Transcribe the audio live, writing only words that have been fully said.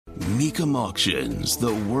Mecum Auctions,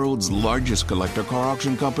 the world's largest collector car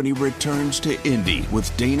auction company, returns to Indy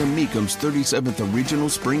with Dana Mecum's 37th Regional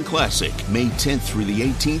Spring Classic, May 10th through the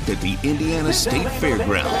 18th at the Indiana State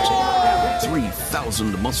Fairgrounds.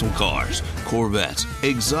 3,000 muscle cars, Corvettes,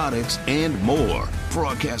 exotics, and more.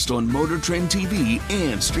 Broadcast on Motor Trend TV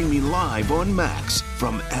and streaming live on Max.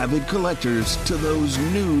 From avid collectors to those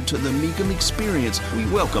new to the Mecum experience, we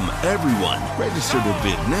welcome everyone. Register to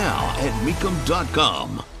bid now at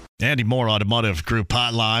Mecum.com. Andy Moore, Automotive Group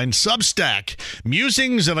Hotline. Substack,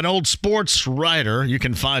 Musings of an Old Sports Writer. You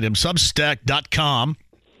can find him,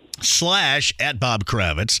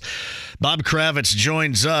 substack.com/@BobKravitz. Bob Kravitz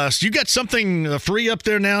joins us. You got something free up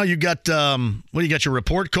there now? You got, you got your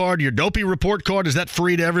report card, your Dopey report card. Is that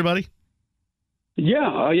free to everybody?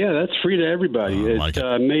 Yeah, that's free to everybody.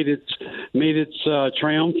 Made its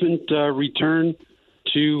triumphant return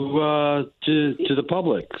to the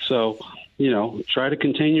public. So, try to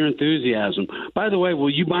contain your enthusiasm. By the way, will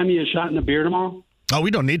you buy me a shot in the beer tomorrow? Oh, we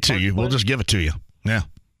don't need to. We'll just give it to you. Yeah.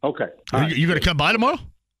 Okay. You going to come by tomorrow?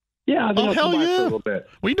 Yeah, I think I'll hell come by yeah! for a little bit.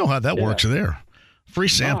 Well, you know how that works there. Free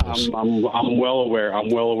samples. I'm well aware. I'm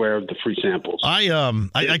well aware of the free samples. I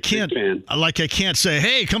can't say,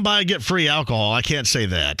 hey, come by and get free alcohol. I can't say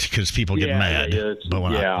that because people get mad. I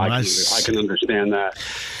can understand that.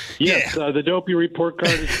 Yes, the Dopey report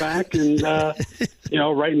card is back, and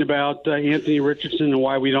writing about Anthony Richardson and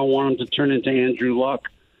why we don't want him to turn into Andrew Luck,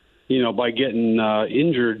 by getting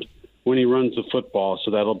injured when he runs the football. So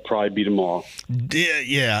that'll probably be tomorrow.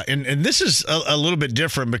 Yeah, and this is a little bit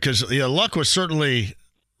different because Luck was certainly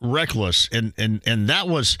reckless, and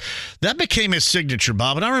that became his signature,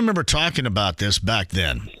 Bob. And I remember talking about this back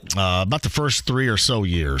then, about the first 3 or so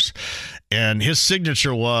years. And his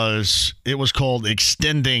signature was called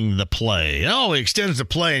extending the play. Oh, he extends the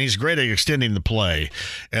play, and he's great at extending the play.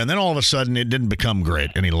 And then all of a sudden, it didn't become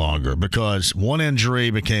great any longer because one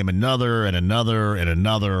injury became another and another and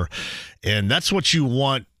another. And that's what you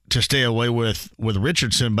want to stay away with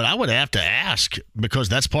Richardson. But I would have to ask, because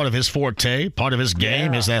that's part of his forte, part of his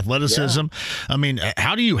game, his athleticism. Yeah. I mean,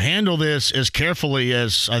 how do you handle this as carefully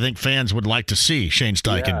as I think fans would like to see Shane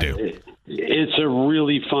Steichen do? It's a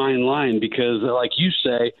really fine line because, like you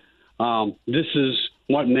say, this is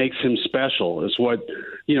what makes him special. Is what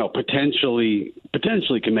potentially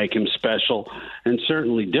can make him special and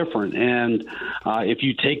certainly different. And if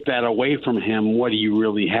you take that away from him, what do you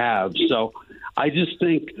really have? So I just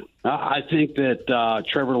think that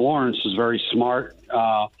Trevor Lawrence is very smart.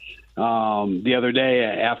 The other day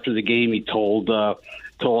after the game, he told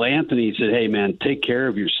Anthony, he said, "Hey man, take care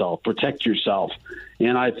of yourself, protect yourself."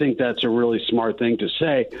 And I think that's a really smart thing to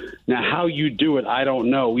say. Now, how you do it, I don't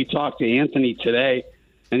know. We talked to Anthony today,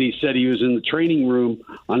 and he said he was in the training room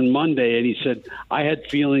on Monday, and he said, I had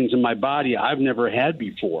feelings in my body I've never had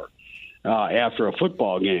before after a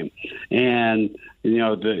football game. And,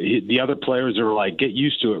 the other players are like, get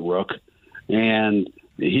used to it, Rook. And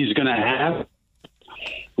he's going to have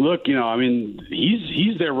 – look,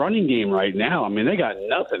 he's their running game right now. I mean, they got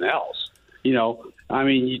nothing else,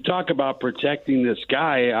 you talk about protecting this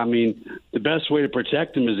guy. I mean, the best way to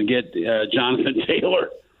protect him is to get Jonathan Taylor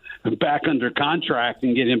back under contract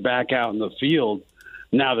and get him back out in the field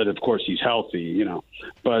now that, of course, he's healthy,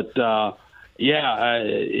 But,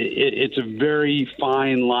 it's a very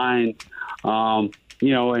fine line, and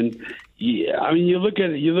you look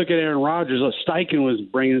at Aaron Rodgers. Steichen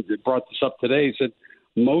brought this up today. He said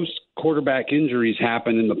most quarterback injuries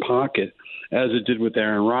happen in the pocket, as it did with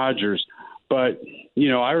Aaron Rodgers. But,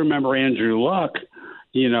 I remember Andrew Luck,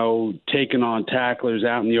 taking on tacklers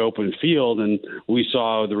out in the open field, and we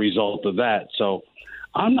saw the result of that. So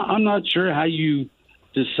I'm not sure how you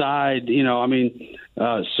decide,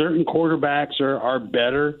 certain quarterbacks are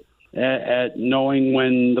better at knowing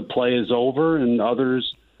when the play is over, and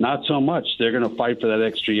others not so much. They're going to fight for that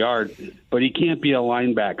extra yard. But he can't be a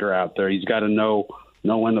linebacker out there. He's got to know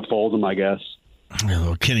when to fold him, I guess. A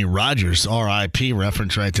little Kenny Rogers, RIP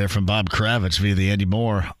reference right there from Bob Kravitz via the Andy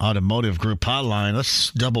Moore Automotive Group hotline.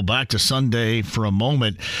 Let's double back to Sunday for a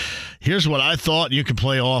moment. Here's what I thought. You could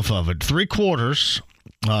play off of it. 3 quarters.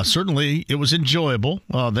 Certainly, it was enjoyable.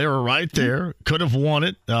 They were right there. Could have won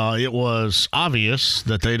it. It was obvious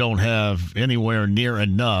that they don't have anywhere near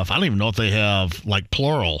enough. I don't even know if they have,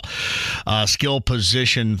 plural, skill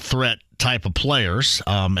position threat type of players,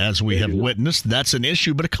 as we have witnessed. That's an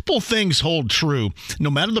issue. But a couple of things hold true,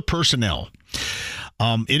 no matter the personnel.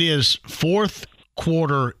 It is 4th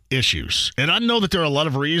quarter issues. And I know that there are a lot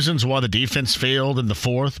of reasons why the defense failed in the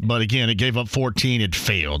fourth, but again, it gave up 14, it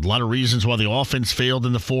failed. A lot of reasons why the offense failed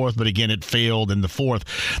in the fourth, but again, it failed in the fourth.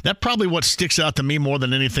 That's probably what sticks out to me more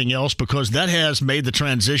than anything else, because that has made the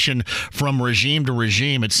transition from regime to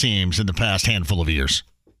regime, it seems, in the past handful of years.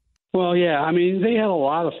 Well, yeah, I mean, they had a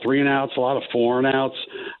lot of 3-and-outs, a lot of 4-and-outs.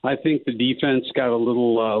 I think the defense got a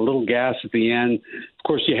little gas at the end. Of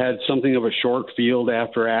course, you had something of a short field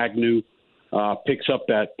after Agnew picks up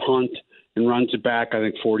that punt and runs it back, I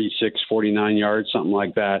think 46, 49 yards, something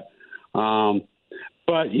like that.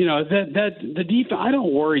 But, you know, that the defense, I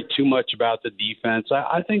don't worry too much about the defense.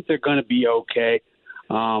 I think they're going to be okay.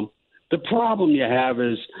 The problem you have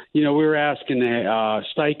is, you know, we were asking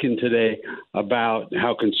Steichen today about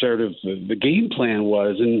how conservative the game plan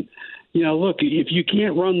was. And, you know, look, if you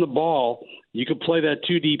can't run the ball, you could play that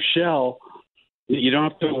 2-deep shell. You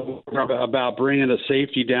don't have to worry about bringing a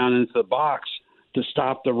safety down into the box to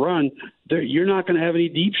stop the run. You're not going to have any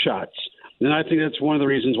deep shots. And I think that's one of the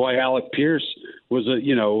reasons why Alec Pierce was,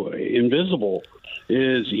 invisible,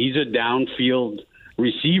 is he's a downfield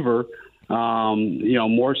receiver,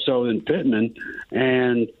 more so than Pittman.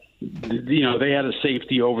 And, you know, they had a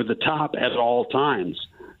safety over the top at all times.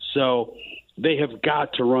 So they have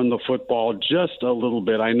got to run the football just a little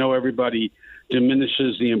bit. I know everybody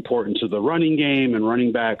diminishes the importance of the running game, and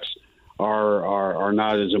running backs are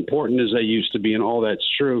not as important as they used to be, and all that's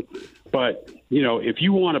true. But, you know, if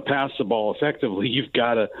you want to pass the ball effectively, you've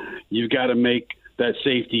got to make that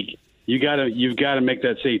safety. You've got to make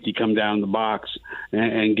that safety come down the box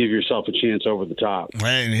and give yourself a chance over the top.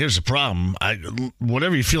 And here's the problem.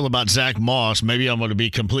 Whatever you feel about Zach Moss, maybe I'm going to be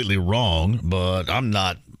completely wrong, but I'm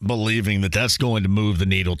not believing that that's going to move the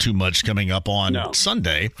needle too much coming up on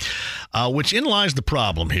Sunday, which in lies the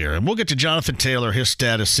problem here. And we'll get to Jonathan Taylor, his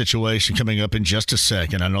status situation coming up in just a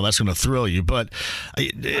second. I know that's going to thrill you, but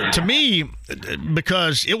to me,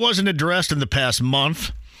 because it wasn't addressed in the past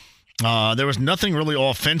month, there was nothing really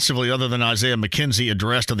offensively other than Isaiah McKenzie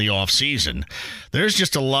addressed in the offseason. There's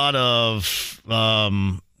just a lot of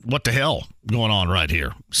what the hell going on right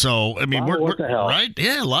here. So, I mean, what the hell? Right?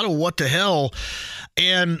 Yeah, a lot of what the hell.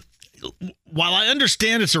 And while I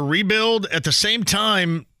understand it's a rebuild, at the same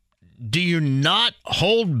time, do you not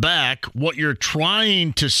hold back what you're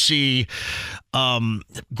trying to see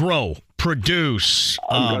grow, produce,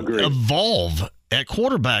 evolve at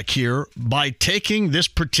quarterback here by taking this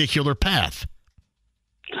particular path?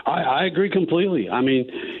 I agree completely. I mean,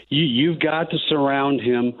 you've got to surround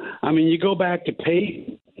him. I mean, you go back to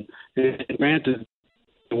Peyton, and granted,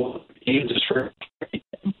 Kansas for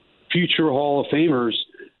future Hall of Famers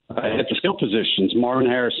at the skill positions, Marvin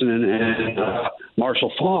Harrison and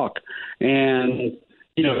Marshall Faulk. And,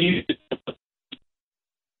 you know,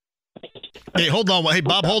 Hey, hold on. Hey,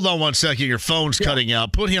 Bob, hold on one second. Your phone's cutting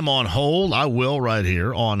out. Put him on hold. I will right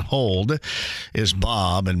here. On hold is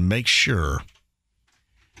Bob, and make sure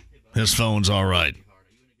his phone's all right.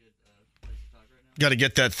 Got to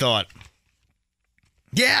get that thought.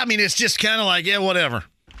 Yeah, I mean, it's just kind of like, yeah, whatever.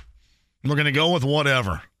 We're going to go with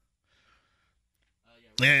whatever.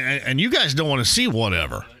 And you guys don't want to see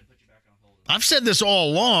whatever. I've said this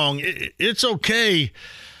all along. It's okay.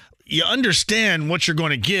 You understand what you're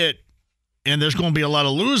going to get, and there's going to be a lot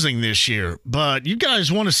of losing this year. But you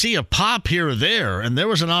guys want to see a pop here or there, and there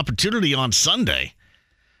was an opportunity on Sunday.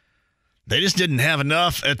 They just didn't have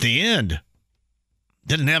enough at the end.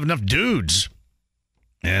 Didn't have enough dudes.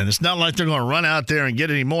 And it's not like they're going to run out there and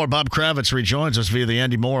get any more. Bob Kravitz rejoins us via the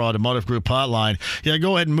Andy Moore Automotive Group hotline. Yeah,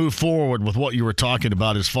 go ahead and move forward with what you were talking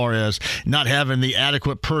about as far as not having the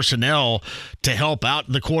adequate personnel to help out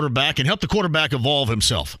the quarterback and help the quarterback evolve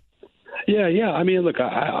himself. Yeah. I mean, look,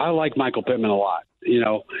 I like Michael Pittman a lot. You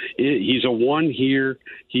know, he's a 1 here.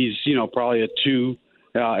 He's, probably a 2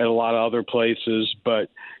 at a lot of other places.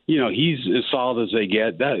 But, he's as solid as they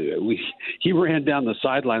get. He ran down the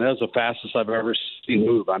sideline. That was the fastest I've ever seen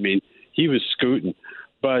move. I mean, he was scooting.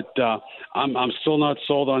 But I'm still not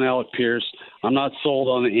sold on Alec Pierce. I'm not sold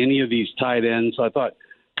on any of these tight ends. I thought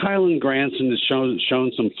Kylan Granson has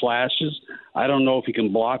shown some flashes. I don't know if he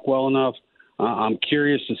can block well enough. I'm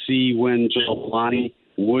curious to see when Jelani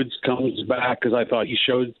Woods comes back, because I thought he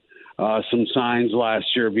showed some signs last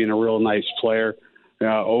year of being a real nice player.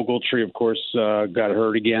 Ogletree, of course, got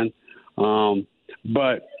hurt again.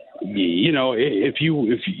 But if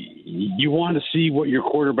you want to see what your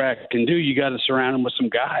quarterback can do, you got to surround him with some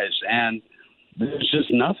guys, and there's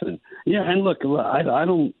just nothing. Yeah, and look, I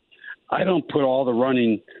don't put all the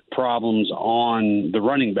running problems on the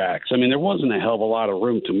running backs. I mean, there wasn't a hell of a lot of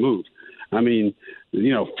room to move. I mean,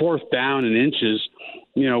 4th down and inches,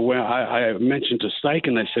 when I mentioned to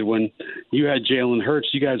Steichen, I said, when you had Jalen Hurts,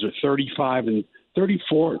 you guys are 35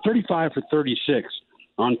 for 36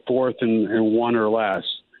 on 4th and 1 or less,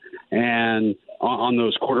 and on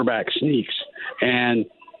those quarterback sneaks. And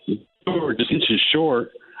they were just inches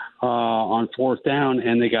short on 4th down,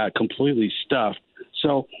 and they got completely stuffed.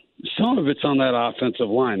 So some of it's on that offensive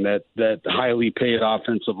line, that highly paid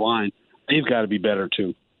offensive line. They've got to be better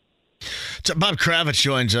too. So Bob Kravitz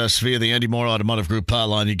joins us via the Andy Moore Automotive Group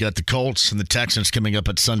hotline. You got the Colts and the Texans coming up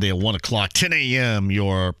at Sunday at 1 o'clock. 10 a.m.,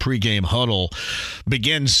 your pregame huddle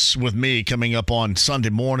begins with me coming up on Sunday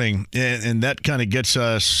morning, and that kind of gets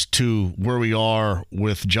us to where we are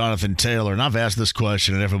with Jonathan Taylor. And I've asked this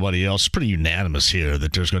question, and everybody else is pretty unanimous here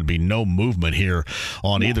that there's going to be no movement here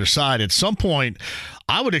on either side. At some point,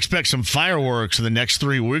 I would expect some fireworks in the next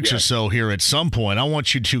 3 weeks or so here at some point. I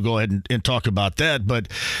want you to go ahead and talk about that. But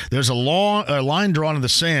there's a line drawn in the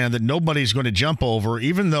sand that nobody's going to jump over,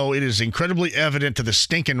 even though it is incredibly evident to the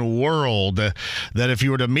stinking world that if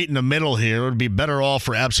you were to meet in the middle here, it would be better off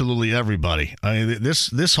for absolutely everybody. I mean,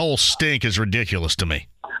 this whole stink is ridiculous to me.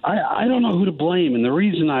 I don't know who to blame. And the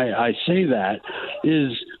reason I say that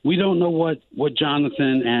is we don't know what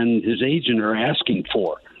Jonathan and his agent are asking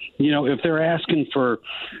for. If they're asking for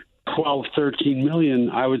 12, 13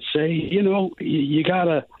 million, I would say, you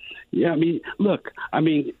gotta,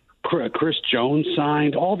 Chris Jones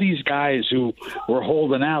signed. All these guys who were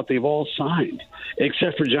holding out, they've all signed,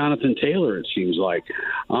 except for Jonathan Taylor, it seems like.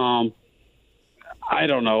 I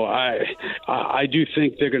don't know. I do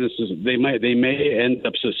think they may end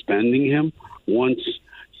up suspending him once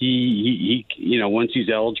once he's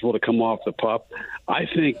eligible to come off the PUP. I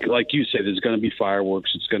think, like you said, there's going to be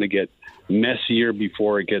fireworks. It's going to get messier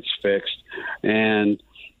before it gets fixed. And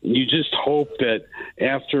you just hope that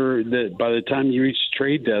by the time you reach the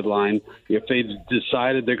trade deadline, if they've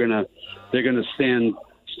decided they're going to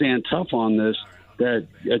stand tough on this, that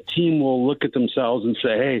a team will look at themselves and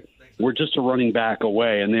say, hey, we're just a running back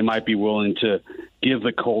away, and they might be willing to give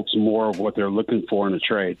the Colts more of what they're looking for in a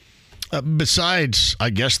trade. Besides, I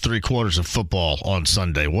guess, 3 quarters of football on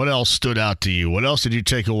Sunday, what else stood out to you? What else did you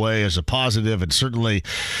take away as a positive? And certainly,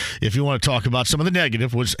 if you want to talk about some of the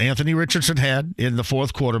negative, which Anthony Richardson had in the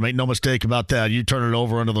 4th quarter, make no mistake about that. You turn it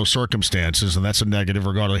over under those circumstances, and that's a negative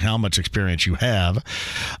regardless of how much experience you have.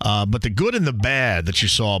 But the good and the bad that you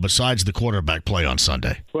saw besides the quarterback play on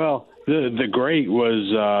Sunday. Well, the great was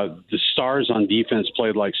the stars on defense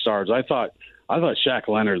played like stars. I thought Shaq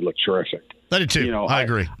Leonard looked terrific. I did too. I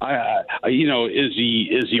agree. Is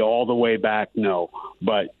he all the way back? No,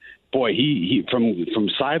 but boy, he from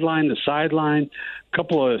sideline to sideline, a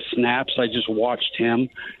couple of snaps. I just watched him,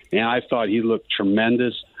 and I thought he looked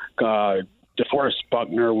tremendous. DeForest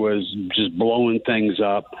Buckner was just blowing things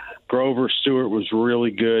up. Grover Stewart was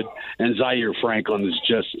really good, and Zaire Franklin is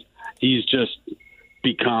he's just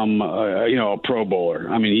become a Pro Bowler.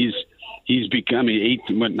 I mean, he's become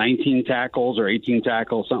 19 tackles or 18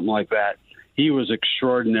 tackles, something like that. He was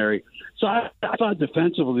extraordinary. So I thought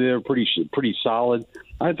defensively they were pretty solid.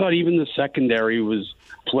 I thought even the secondary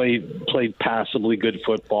played passably good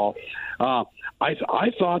football. I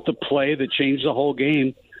thought the play that changed the whole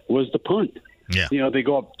game was the punt. Yeah. They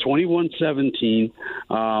go up 21-17.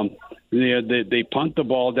 They punt the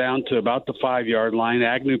ball down to about the 5-yard line.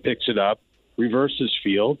 Agnew picks it up, reverses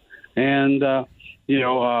field, and I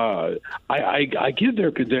give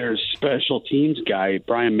their special teams guy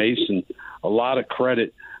Brian Mason a lot of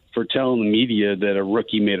credit for telling the media that a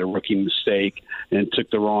rookie made a rookie mistake and took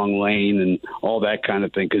the wrong lane and all that kind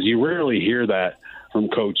of thing, because you rarely hear that from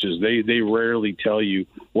coaches. They rarely tell you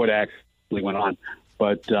what actually went on.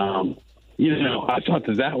 But I thought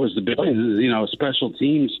that was the big thing. Special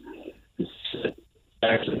teams.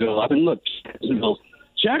 Jacksonville. I mean, look,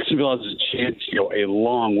 Jacksonville has a chance to go a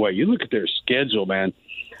long way. You look at their schedule, man.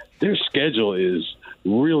 Their schedule is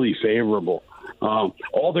really favorable.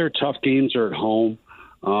 All their tough games are at home.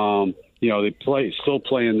 They still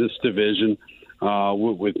play in this division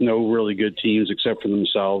with no really good teams except for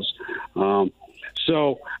themselves.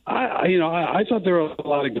 So I thought there were a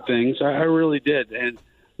lot of good things. I really did. And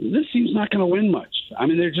this team's not going to win much. I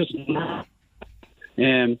mean, they're just not.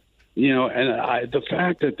 And the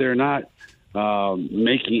fact that they're not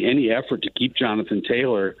making any effort to keep Jonathan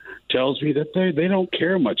Taylor tells me that they don't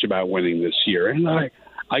care much about winning this year. And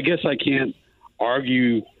I guess I can't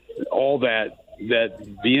argue all that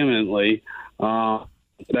vehemently.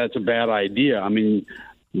 That's a bad idea. I mean,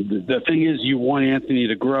 the thing is, you want Anthony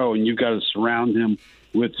to grow, and you've got to surround him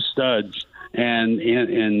with studs. And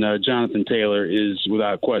Jonathan Taylor is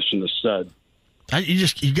without question a stud.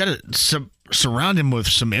 You got to surround him with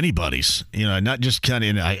some anybody's, not just kind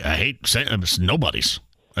of, I hate saying it's nobody's.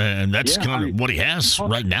 And that's what he has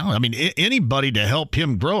right now. I mean, anybody to help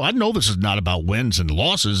him grow. I know this is not about wins and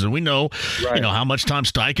losses, and we know, how much time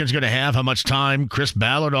Steichen's going to have, how much time Chris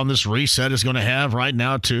Ballard on this reset is going to have right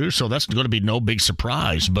now too. So that's going to be no big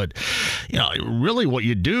surprise. But, really what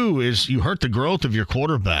you do is you hurt the growth of your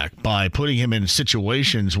quarterback by putting him in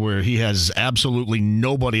situations where he has absolutely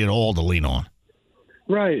nobody at all to lean on.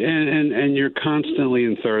 Right, and you're constantly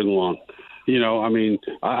in third and long.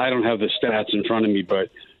 I don't have the stats in front of me, but,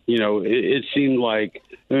 it seemed like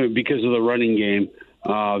because of the running game,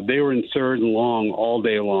 they were in third and long all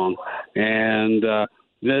day long. And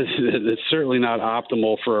that's certainly not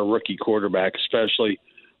optimal for a rookie quarterback, especially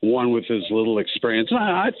one with as little experience. And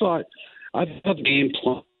I thought the game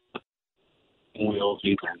plan wheels.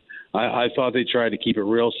 I thought they tried to keep it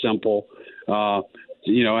real simple. And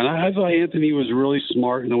I thought Anthony was really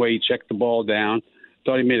smart in the way he checked the ball down.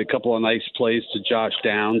 Thought he made a couple of nice plays to Josh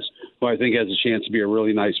Downs, who I think has a chance to be a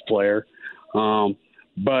really nice player.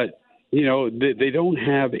 But, they don't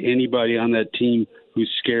have anybody on that team who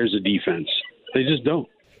scares the defense. They just don't.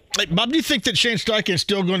 Hey, Bob, do you think that Shane Steichen is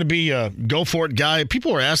still going to be a go-for-it guy?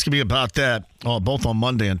 People were asking me about that both on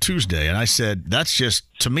Monday and Tuesday, and I said that's just,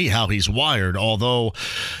 to me, how he's wired, although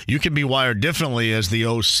you can be wired differently as the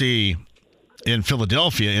OC in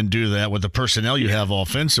Philadelphia and do that with the personnel you have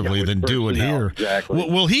offensively than do it here. Exactly.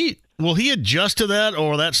 Will he adjust to that,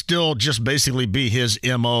 or will that still just basically be his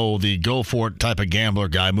MO, the go-for-it type of gambler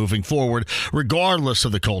guy moving forward, regardless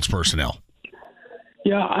of the Colts personnel?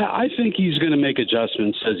 Yeah, I think he's going to make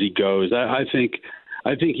adjustments as he goes. I think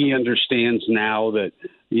he understands now that,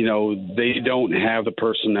 they don't have the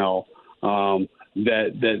personnel that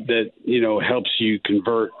helps you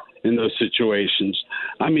convert in those situations.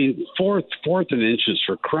 I mean, fourth and inches,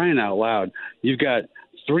 for crying out loud. You've got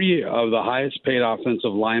three of the highest paid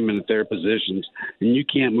offensive linemen at their positions, and you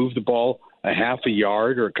can't move the ball a half a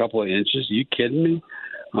yard or a couple of inches. Are you kidding me?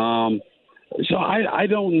 So I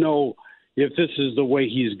don't know if this is the way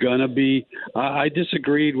he's going to be. I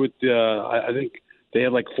disagreed with I think they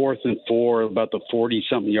had like 4th and 4, about the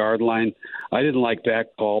 40-something yard line. I didn't like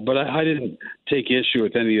that call, but I didn't take issue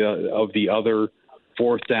with any of the other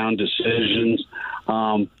fourth down decisions.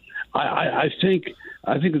 I think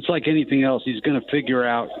it's like anything else. He's going to figure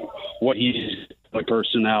out what he's like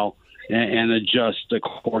personnel and adjust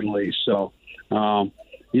accordingly. So,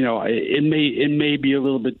 it may be a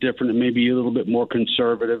little bit different. It may be a little bit more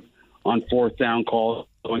conservative on fourth down calls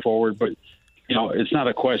going forward, but it's not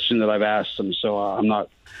a question that I've asked him, so I'm not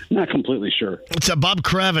completely sure. It's at Bob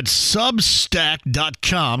Kravitz,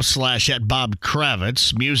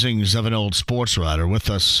 substack.com/@BobKravitz, musings of an old sports writer, with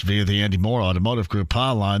us via the Andy Moore Automotive Group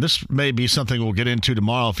hotline. This may be something we'll get into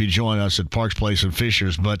tomorrow if you join us at Parks Place and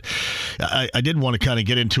Fishers, but I did want to kind of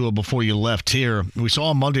get into it before you left here. We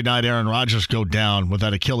saw on Monday night Aaron Rodgers go down with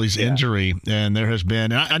that Achilles injury, and there has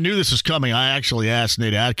been, and I knew this was coming. I actually asked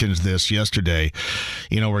Nate Atkins this yesterday,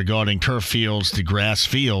 regarding turf fields to grass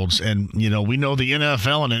fields, and, we know the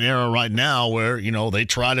NFL in an era right now where, they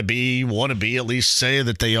want to be, at least say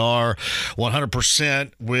that they are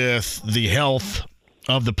 100% with the health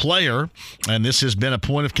of the player, and this has been a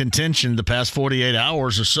point of contention the past 48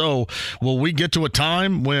 hours or so. Will we get to a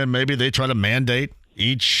time when maybe they try to mandate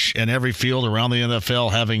each and every field around the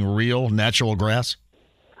NFL having real natural grass?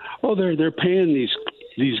 Well, they're paying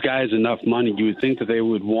these guys enough money. You would think that they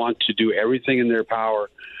would want to do everything in their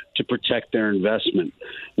power to protect their investment.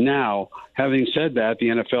 Now, having said that, the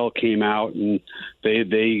NFL came out and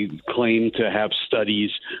they claim to have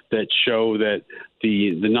studies that show that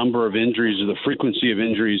the number of injuries or the frequency of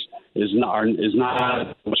injuries is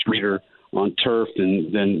not much greater on turf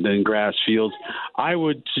than grass fields. I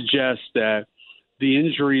would suggest that the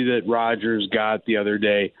injury that Rodgers got the other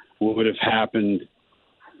day would have happened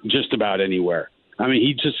just about anywhere. I mean,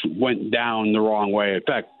 he just went down the wrong way. In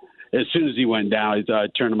fact, as soon as he went down, I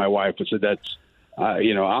turned to my wife and said, that's,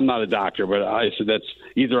 I'm not a doctor, but I said that's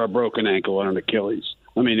either a broken ankle or an Achilles.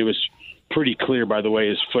 I mean, it was pretty clear by the way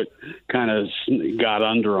his foot kind of got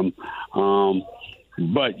under him.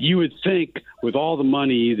 But you would think with all the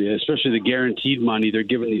money, especially the guaranteed money they're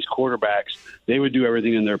giving these quarterbacks, they would do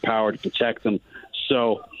everything in their power to protect them.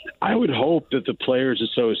 So I would hope that the Players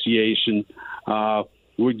Association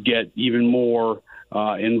would get even more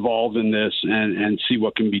involved in this and see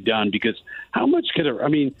what can be done, because how much could it, I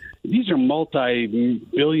mean, these are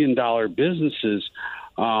multi-billion-dollar businesses.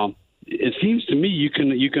 It seems to me you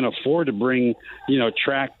can afford to bring,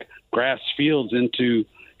 track grass fields into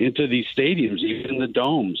these stadiums, even the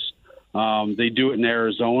domes. They do it in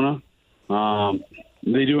Arizona.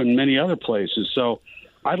 They do it in many other places. So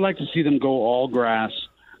I'd like to see them go all grass,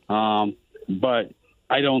 but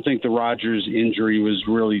I don't think the Rodgers injury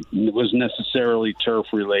was necessarily turf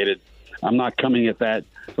related. I'm not coming at that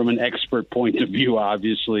from an expert point of view,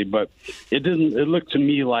 obviously, but it looked to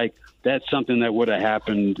me like that's something that would have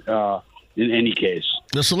happened in any case.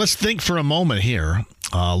 So let's think for a moment here.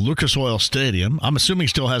 Lucas Oil Stadium, I'm assuming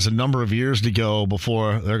still has a number of years to go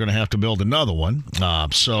before they're going to have to build another one. I'm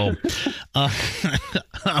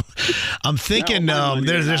thinking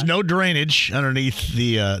there's no drainage underneath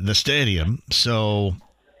the stadium. So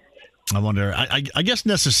I wonder, I guess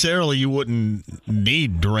necessarily you wouldn't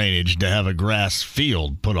need drainage to have a grass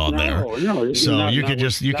field put on there. No, so you could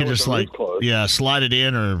just like, slide it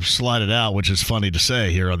in or slide it out, which is funny to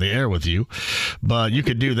say here on the air with you. But you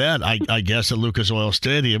could do that, I guess, at Lucas Oil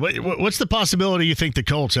Stadium. What's the possibility you think the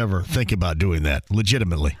Colts ever think about doing that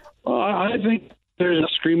legitimately? Well, I think there's a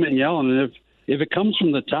screaming and yelling. And if it comes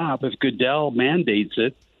from the top, if Goodell mandates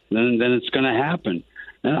it, then it's going to happen.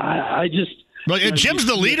 And I just... Well, Jim's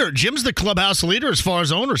the leader. Jim's the clubhouse leader as far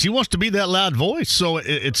as owners. He wants to be that loud voice. So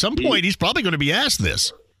at some point, he's probably going to be asked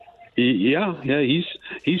this. Yeah.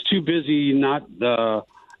 He's too busy not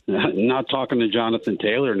talking to Jonathan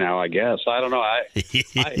Taylor now, I guess. I don't know.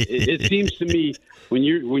 It seems to me when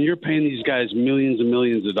you're paying these guys millions and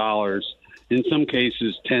millions of dollars, in some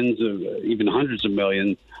cases tens of even hundreds of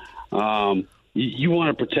millions, you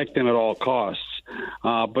want to protect them at all costs.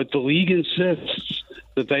 But the league insists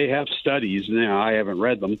that they have studies. Now, I haven't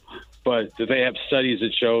read them, but that they have studies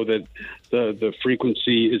that show that the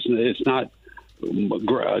frequency is not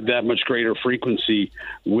that much greater frequency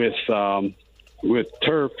with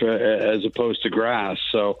turf as opposed to grass.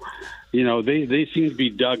 So, they seem to be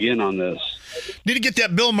dug in on this. Need to get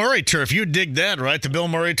that Bill Murray turf. You dig that, right? The Bill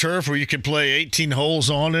Murray turf where you could play 18 holes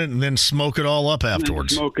on it and then smoke it all up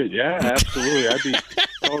afterwards. Smoke it, yeah, absolutely. I'd be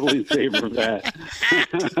totally in favor of that.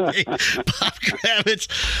 Hey, Bob Kravitz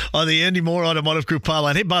on the Andy Moore Automotive Group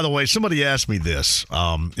Hotline. Hey, by the way, somebody asked me this.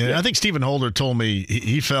 And I think Stephen Holder told me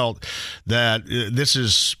he felt that this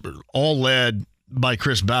is all led by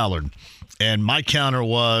Chris Ballard. And my counter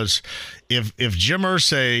was, if Jim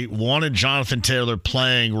Irsay wanted Jonathan Taylor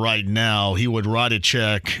playing right now, he would write a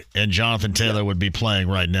check, and Jonathan Taylor would be playing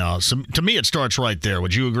right now. So to me, it starts right there.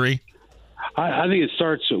 Would you agree? I think it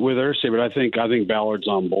starts with Irsay, but I think Ballard's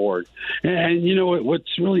on board. And you know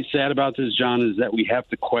what's really sad about this, John, is that we have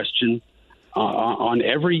to question on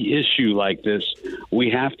every issue like this. We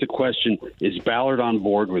have to question: is Ballard on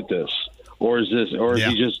board with this? Or is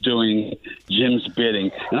he just doing Jim's bidding?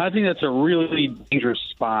 And I think that's a really dangerous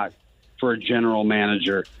spot for a general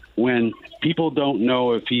manager when people don't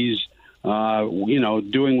know if he's,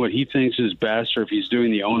 doing what he thinks is best or if he's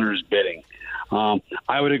doing the owner's bidding.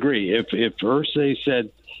 I would agree. If Irsay said,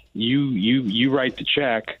 you write the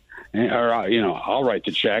check, or I'll write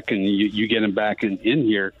the check and you get him back in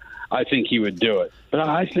here, I think he would do it. But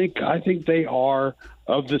I think they are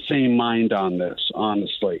of the same mind on this,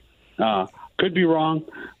 honestly. Could be wrong,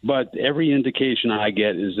 but every indication I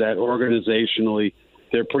get is that organizationally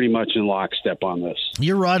they're pretty much in lockstep on this.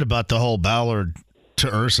 You're right about the whole Ballard to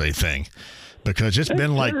Irsay thing, because it's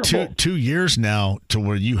been like two years now to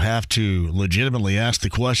where you have to legitimately ask the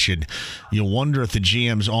question. You wonder if the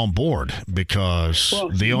GM's on board because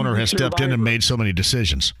the owner has stepped in and made so many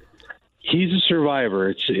decisions. He's a survivor.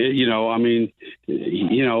 It's funny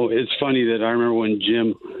that I remember when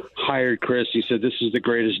Jim hired Chris, he said this is the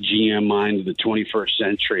greatest GM mind of the 21st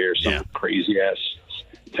century or some crazy ass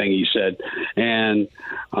thing he said. And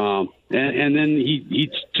then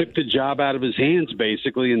he took the job out of his hands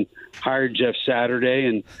basically and hired Jeff Saturday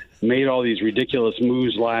and made all these ridiculous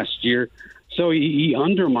moves last year. So he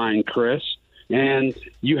undermined Chris, and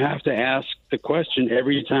you have to ask the question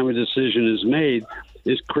every time a decision is made,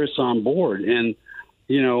 is Chris on board? And,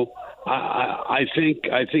 I think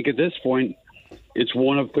at this point it's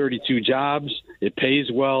one of 32 jobs. It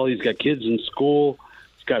pays well. He's got kids in school.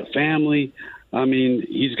 He's got family. I mean,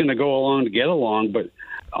 he's going to go along to get along. But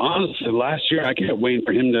honestly, last year I kept waiting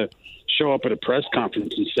for him to show up at a press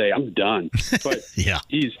conference and say, I'm done. But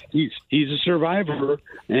he's a survivor,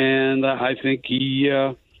 and I think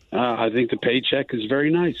I think the paycheck is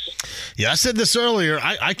very nice. Yeah, I said this earlier.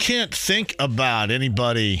 I can't think about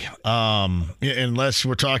anybody, unless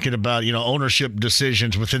we're talking about, ownership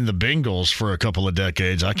decisions within the Bengals for a couple of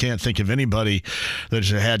decades. I can't think of anybody that's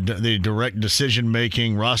had the direct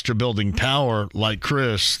decision-making, roster-building power like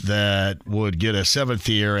Chris that would get a seventh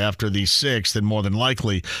year after the sixth and more than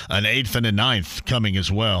likely an eighth and a ninth coming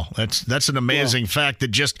as well. That's an amazing fact that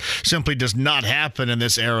just simply does not happen in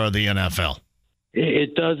this era of the NFL.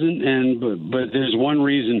 It doesn't, but there's one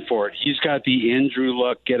reason for it. He's got the Andrew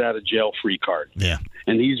Luck get out of jail free card. Yeah,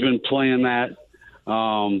 and he's been playing that,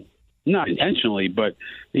 not intentionally, but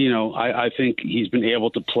I think he's been able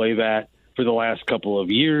to play that for the last couple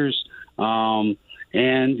of years, and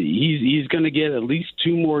he's going to get at least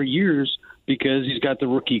 2 more years because he's got the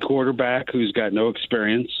rookie quarterback who's got no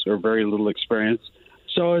experience or very little experience.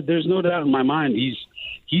 So there's no doubt in my mind he's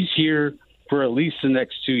here for at least the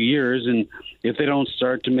next 2 years. And if they don't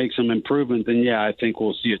start to make some improvement, then I think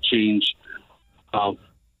we'll see a change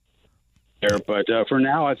there. But for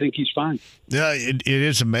now, I think he's fine. Yeah, it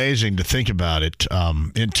is amazing to think about it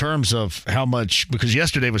in terms of how much, because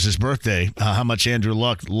yesterday was his birthday, how much Andrew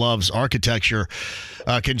Luck loves architecture,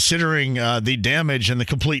 considering the damage and the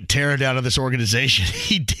complete tear down of this organization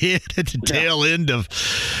he did at the tail end of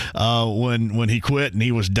when he quit and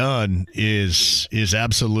he was done is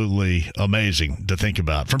absolutely amazing to think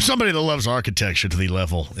about. From somebody that loves architecture to the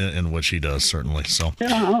level in which he does, certainly. So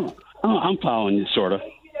I'm following you, sort of.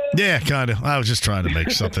 Yeah, kind of. I was just trying to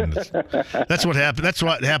make something. That's what happened. That's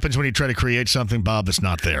what happens when you try to create something, Bob, that's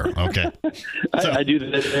not there. Okay. So, I do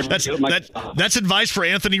that. That's advice for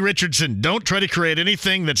Anthony Richardson. Don't try to create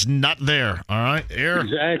anything that's not there. All right,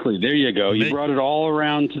 Exactly. There you go. You brought it all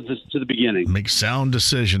around to the beginning. Make sound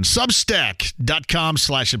decisions.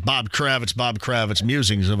 Substack.com/Bob Kravitz. Bob Kravitz,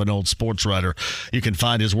 musings of an old sports writer. You can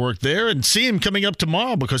find his work there and see him coming up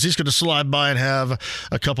tomorrow because he's going to slide by and have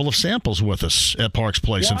a couple of samples with us at Parks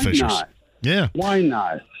Place. Why not? Yeah. Why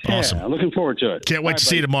not? Awesome. Yeah, looking forward to it. Can't wait to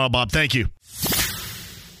see you tomorrow, Bob. Thank you.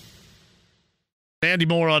 Andy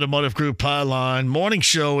Moore, Automotive Group Highline. Morning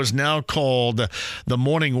show is now called the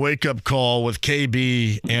Morning Wake Up Call with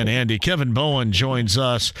KB and Andy. Kevin Bowen joins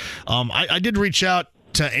us. I did reach out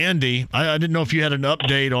to Andy. I didn't know if you had an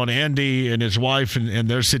update on Andy and his wife and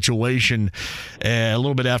their situation a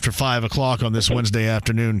little bit after 5 o'clock on this Wednesday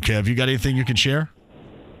afternoon. Kev, you got anything you can share?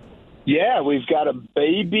 Yeah, we've got a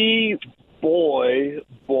baby boy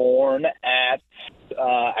born at,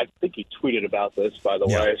 I think he tweeted about this, by the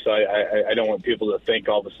way, so I don't want people to think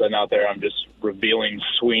all of a sudden out there I'm just revealing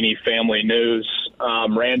Sweeney family news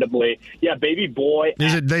randomly. Yeah, baby boy.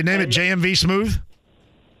 They name it JMV Smooth?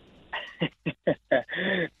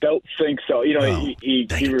 Don't think so. He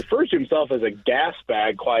refers to himself as a gas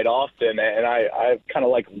bag quite often, and I kind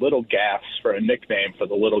of like Little Gas for a nickname for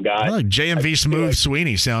the little guy. Like JMV Smooth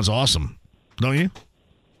Sweeney sounds awesome, don't you?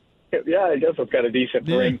 Yeah, I guess it's got a decent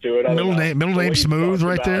ring to it. Middle name Smooth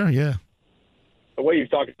right there, yeah. The way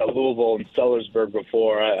you've talked about Louisville and Sellersburg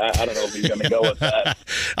before, I don't know if he's going to go with that.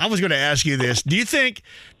 I was going to ask you this.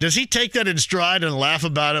 Does he take that in stride and laugh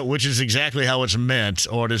about it, which is exactly how it's meant,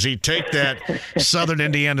 or does he take that Southern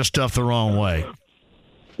Indiana stuff the wrong way?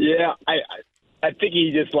 Yeah, I think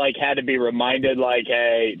he just had to be reminded,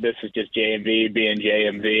 hey, this is just JMV being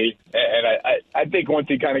JMV. And I think once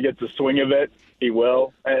he kind of gets the swing of it, he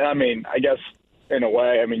will. And I mean, I guess in a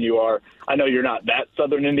way, you are. I know you're not that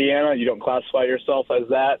Southern Indiana. You don't classify yourself as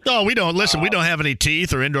that. No, we don't. Listen, we don't have any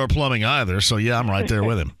teeth or indoor plumbing either. So, yeah, I'm right there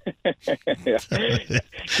with him.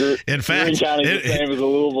 In fact,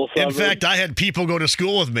 I had people go to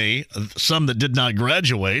school with me, some that did not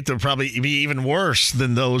graduate. They'll probably be even worse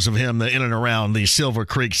than those of him in and around the Silver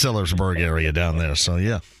Creek, Sellersburg area down there. So,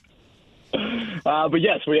 yeah. But,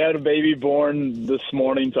 yes, we had a baby born this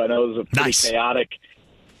morning, so I know it was a pretty chaotic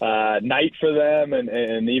night for them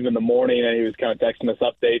and even the morning, and he was kind of texting us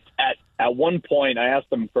updates. At one point, I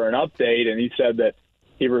asked him for an update, and he said that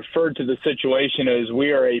he referred to the situation as we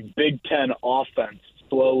are a Big Ten offense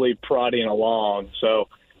slowly prodding along. So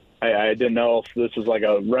I didn't know if this is like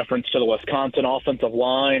a reference to the Wisconsin offensive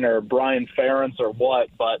line or Brian Ferentz or what,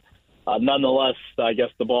 but nonetheless, I guess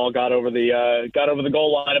the ball got over the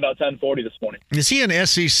goal line about 10:40 this morning. Is he an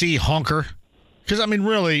SEC honker? Because,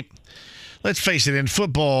 really, let's face it, in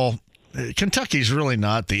football, Kentucky's really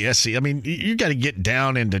not the SEC. You got to get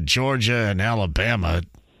down into Georgia and Alabama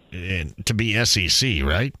to be SEC,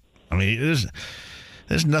 right? There's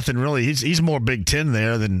nothing really. He's more Big Ten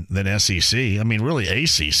there than SEC. Really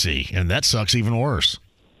ACC, and that sucks even worse.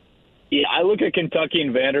 Yeah, I look at Kentucky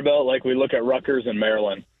and Vanderbilt like we look at Rutgers and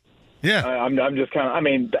Maryland. Yeah, I'm just kind of.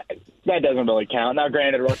 That doesn't really count. Now,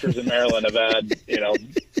 granted, Rutgers and Maryland have had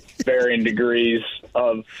varying degrees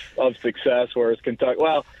of success, whereas Kentucky.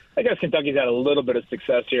 Well, I guess Kentucky's had a little bit of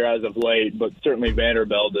success here as of late, but certainly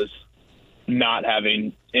Vanderbilt is not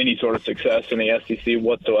having any sort of success in the SEC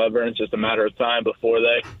whatsoever. And it's just a matter of time before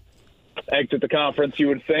they exit the conference, you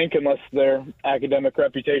would think, unless their academic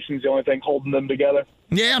reputation is the only thing holding them together.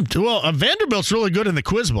 Yeah, well, Vanderbilt's really good in the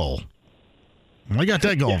Quiz Bowl. I got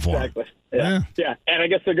that going for him. Yeah. And I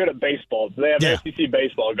guess they're good at baseball. They have SEC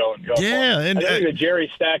baseball going. Yeah, and I don't think the Jerry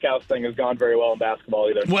Stackhouse thing has gone very well in basketball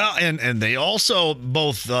either. Well, and they also,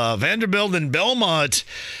 both Vanderbilt and Belmont,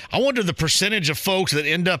 I wonder the percentage of folks that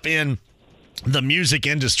end up in the music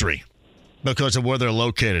industry because of where they're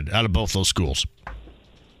located out of both those schools.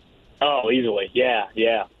 Oh, easily.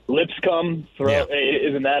 Yeah. Lipscomb,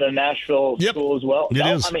 isn't that a Nashville school as well? It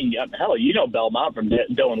is. I mean, hell, you know Belmont from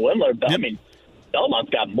Dylan Windler. I mean, Belmont's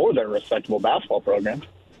got more than a respectable basketball program.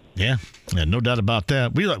 Yeah, no doubt about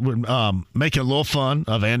that. We make a little fun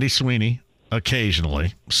of Andy Sweeney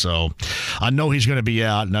occasionally. So I know he's going to be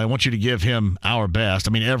out, and I want you to give him our best.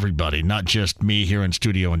 I mean, everybody, not just me here in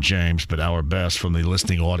studio and James, but our best from the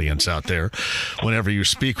listening audience out there whenever you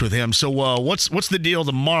speak with him. So what's the deal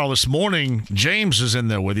tomorrow? This morning, James is in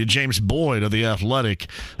there with you, James Boyd of The Athletic.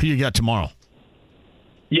 Who you got tomorrow?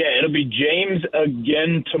 Yeah, it'll be James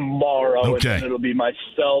again tomorrow. Okay. And then it'll be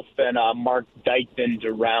myself and Mark Dykman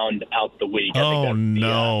to round out the week. I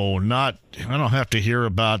don't have to hear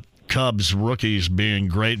about Cubs rookies being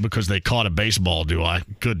great because they caught a baseball, do I?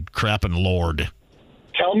 Good crapping Lord.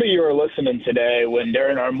 Tell me you were listening today when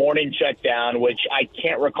during our morning check down, which I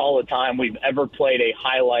can't recall a time we've ever played a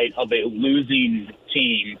highlight of a losing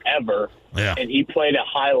team ever. Yeah. And he played a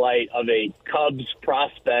highlight of a Cubs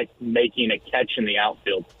prospect making a catch in the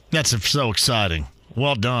outfield. That's so exciting.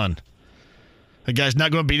 Well done. The guy's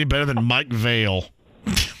not going to be any better than Mike Vale.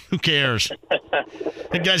 Who cares?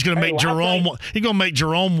 That guy's going to make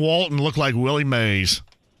Jerome Walton look like Willie Mays.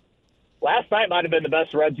 Last night might have been the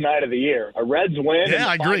best Reds night of the year. A Reds win. Yeah,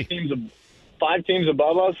 I agree. Five teams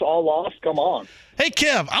above us all lost. Come on. Hey,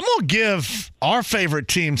 Kev, I'm going to give our favorite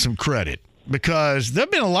team some credit because there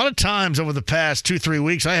have been a lot of times over the past 2-3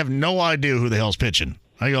 weeks I have no idea who the hell's pitching.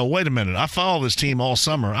 I go, wait a minute. I follow this team all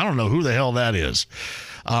summer. I don't know who the hell that is.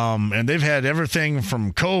 And they've had everything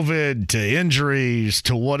from COVID to injuries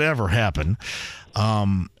to whatever happen.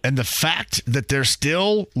 And the fact that they're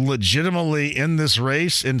still legitimately in this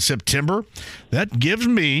race in September, that gives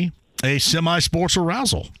me a semi-sports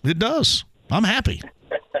arousal. It does. I'm happy.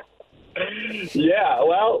 Yeah,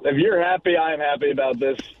 well, if you're happy, I'm happy about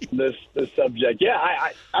this subject. Yeah,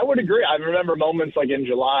 I would agree. I remember moments like in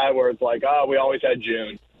July where it's like, oh, we always had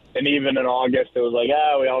June. And even in August, it was like,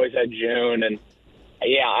 oh, we always had June. And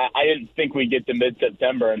yeah, I didn't think we'd get to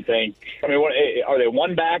mid-September and think, I mean, what, are they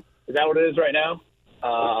one back? Is that what it is right now?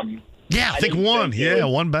 Yeah, I think one.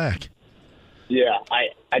 One back. Yeah,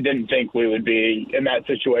 I didn't think we would be in that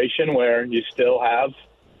situation where you still have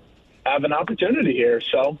an opportunity here.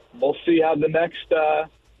 So we'll see how the next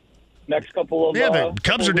couple of the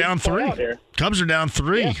Cubs are down 3. Cubs are down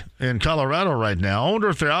 3 in Colorado right now. I wonder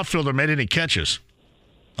if their outfielder made any catches.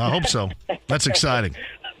 I hope so. That's exciting.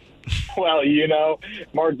 Well,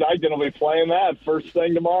 Mark Dykman will be playing that first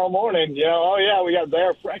thing tomorrow morning. We got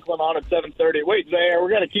Zaire Franklin on at 7:30. Wait, Zaire, we're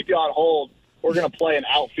going to keep you on hold. We're going to play an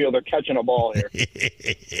outfielder catching a ball here.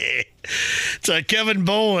 So Kevin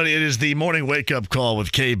Bowen, it is the morning wake-up call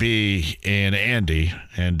with KB and Andy.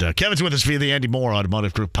 And Kevin's with us via the Andy Moore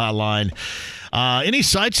Automotive Group hotline. Any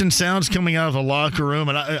sights and sounds coming out of the locker room?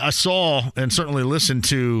 And I saw and certainly listened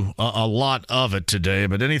to a lot of it today,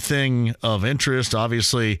 but anything of interest,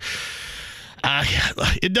 obviously,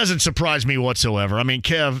 it doesn't surprise me whatsoever. I mean,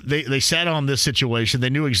 Kev, they sat on this situation.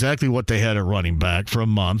 They knew exactly what they had at running back for a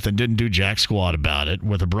month and didn't do jack squat about it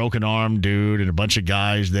with a broken arm dude and a bunch of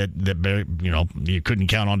guys that you couldn't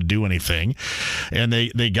count on to do anything. And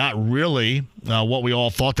they got really what we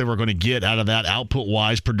all thought they were going to get out of that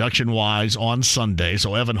output-wise, production-wise on Sunday.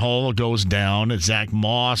 So Evan Hull goes down. Zach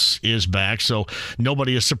Moss is back. So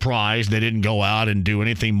nobody is surprised they didn't go out and do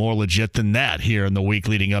anything more legit than that here in the week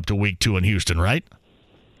leading up to week 2 in Houston, right?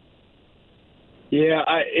 Yeah,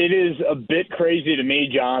 it is a bit crazy to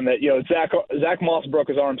me, John, that Zach Moss broke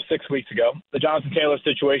his arm 6 weeks ago. The Jonathan Taylor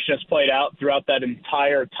situation has played out throughout that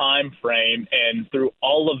entire time frame, and through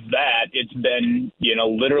all of that, it's been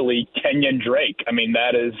literally Kenyon Drake. I mean,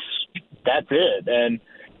 that's it. And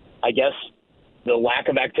I guess the lack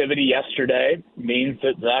of activity yesterday means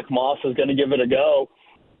that Zach Moss is going to give it a go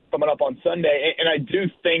coming up on Sunday. And I do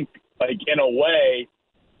think, in a way,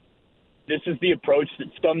 this is the approach that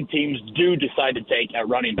some teams do decide to take at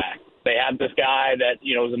running back. They have this guy that,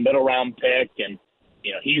 was a middle round pick and,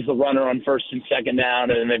 he's the runner on first and second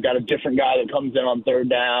down. And then they've got a different guy that comes in on third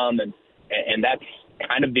down. And that's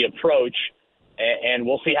kind of the approach. And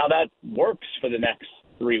we'll see how that works for the next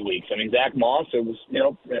 3 weeks. I mean, Zach Moss, it was,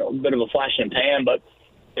 a bit of a flash in the pan, but,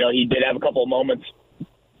 he did have a couple of moments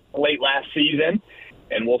late last season.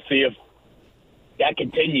 And we'll see if that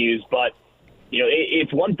continues. But,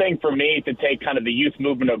 it's one thing for me to take kind of the youth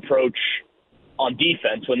movement approach on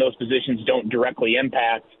defense when those positions don't directly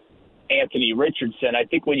impact Anthony Richardson. I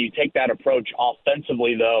think when you take that approach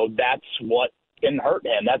offensively, though, that's what can hurt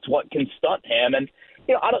him. That's what can stunt him. And,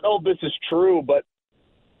 I don't know if this is true, but,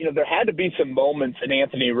 there had to be some moments in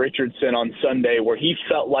Anthony Richardson on Sunday where he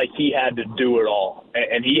felt like he had to do it all.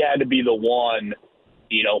 And he had to be the one,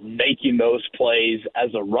 making those plays as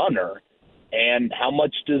a runner. And how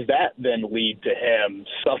much does that then lead to him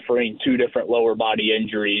suffering 2 different lower body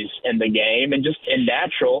injuries in the game? And just in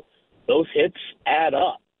natural, those hits add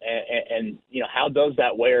up. And how does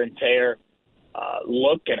that wear and tear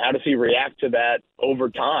look, and how does he react to that over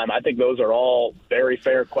time? I think those are all very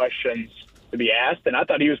fair questions to be asked, and I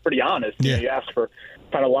thought he was pretty honest. Yeah. He asked for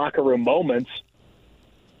kind of locker room moments.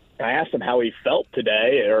 I asked him how he felt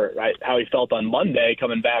today, or how he felt on Monday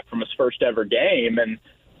coming back from his first ever game, and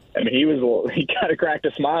I mean, he kind of cracked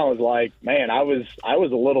a smile and was like, man, I was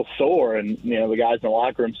a little sore. And, the guys in the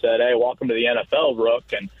locker room said, hey, welcome to the NFL,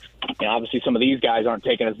 Rook. And, obviously some of these guys aren't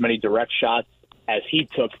taking as many direct shots as he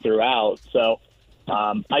took throughout. So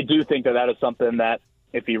I do think that is something that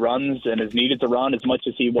if he runs and is needed to run as much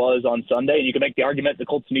as he was on Sunday, and you can make the argument the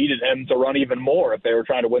Colts needed him to run even more if they were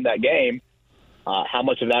trying to win that game, how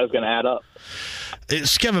much of that is going to add up?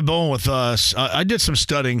 It's Kevin Bowen with us. I did some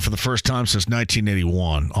studying for the first time since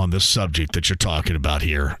 1981 on this subject that you're talking about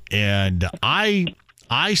here. And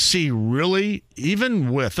I see really,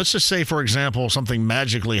 even with, let's just say, for example, something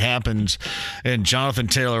magically happens and Jonathan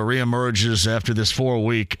Taylor reemerges after this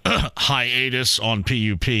 4-week hiatus on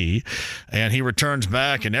PUP, and he returns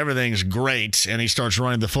back and everything's great and he starts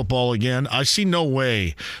running the football again. I see no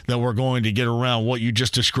way that we're going to get around what you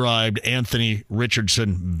just described Anthony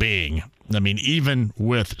Richardson being. I mean, even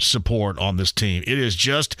with support on this team, it is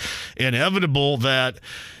just inevitable that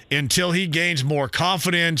until he gains more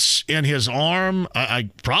confidence in his arm,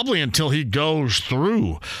 probably until he goes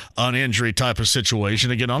through an injury type of situation.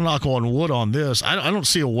 Again, I'm not going wood on this. I don't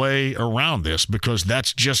see a way around this, because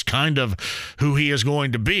that's just kind of who he is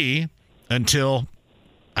going to be until,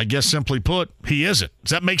 I guess simply put, he isn't.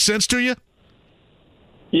 Does that make sense to you?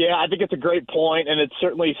 Yeah, I think it's a great point, and it's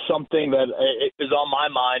certainly something that is on my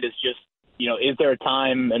mind. Is just, is there a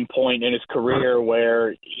time and point in his career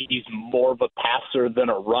where he's more of a passer than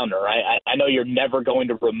a runner? I know you're never going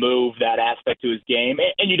to remove that aspect to his game,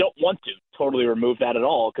 and you don't want to totally remove that at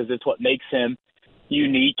all, because it's what makes him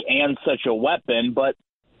unique and such a weapon. But,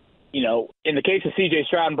 in the case of C.J.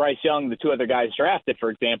 Stroud and Bryce Young, the 2 other guys drafted, for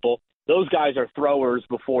example, those guys are throwers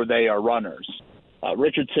before they are runners.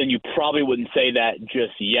 Richardson, you probably wouldn't say that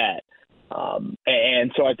just yet.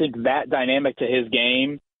 And so I think that dynamic to his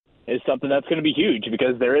game is something that's going to be huge,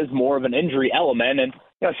 because there is more of an injury element. And,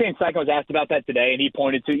 Shane Steichen was asked about that today, and he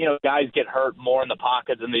pointed to, guys get hurt more in the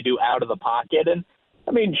pocket than they do out of the pocket. And,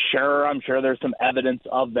 I mean, I'm sure there's some evidence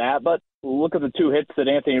of that, but look at the 2 hits that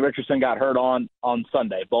Anthony Richardson got hurt on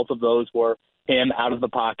Sunday. Both of those were him out of the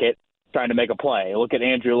pocket trying to make a play. Look at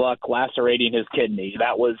Andrew Luck lacerating his kidney.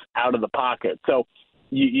 That was out of the pocket. So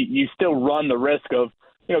you still run the risk of,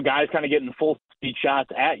 guys kind of getting full speed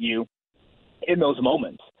shots at you in those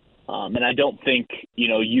moments. And I don't think,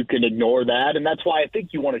 you can ignore that. And that's why I think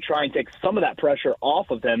you want to try and take some of that pressure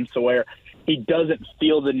off of him, so where he doesn't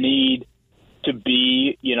feel the need to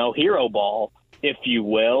be, hero ball, if you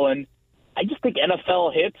will. And I just think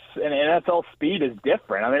NFL hits and NFL speed is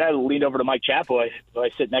different. I mean, I leaned over to Mike Chapo, who I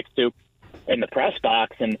sit next to in the press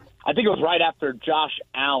box, and I think it was right after Josh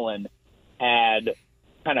Allen had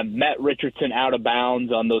kind of met Richardson out of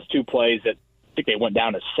bounds on those 2 plays that I think they went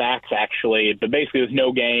down to sacks, actually. But basically it was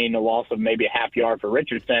no gain, a loss of maybe a half yard for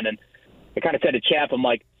Richardson. And I kind of said to Chap, I'm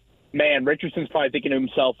like, man, Richardson's probably thinking to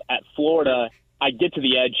himself, at Florida, I get to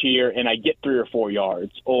the edge here and I get 3 or 4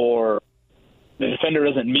 yards. Or the defender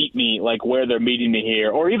doesn't meet me like where they're meeting me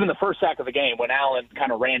here. Or even the first sack of the game when Allen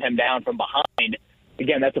kind of ran him down from behind.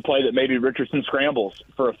 Again, that's a play that maybe Richardson scrambles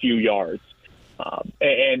for a few yards.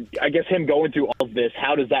 And I guess him going through all of this,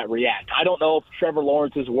 how does that react? I don't know if Trevor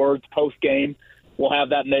Lawrence's words post-game will have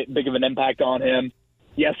that big of an impact on him.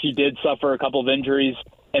 Yes, he did suffer a couple of injuries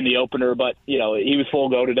in the opener, but, he was full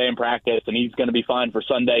go today in practice, and he's going to be fine for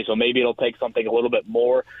Sunday, so maybe it'll take something a little bit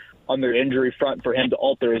more on their injury front for him to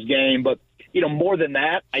alter his game. But, more than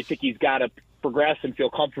that, I think he's got to progress and feel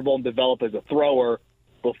comfortable and develop as a thrower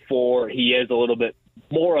before he is a little bit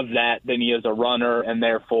more of that than he is a runner, and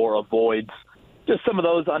therefore avoids just some of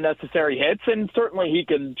those unnecessary hits. And certainly he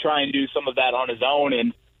can try and do some of that on his own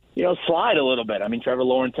and, slide a little bit. I mean, Trevor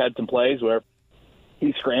Lawrence had some plays where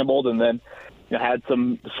he scrambled and then had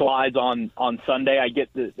some slides on Sunday. I get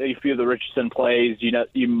a few of the Richardson plays,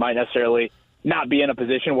 you might necessarily not be in a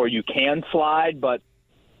position where you can slide, but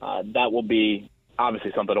that will be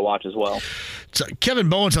obviously something to watch as well. So Kevin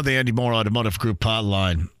Bowen's on the Andy Moore Automotive Group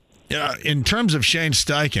hotline. In terms of Shane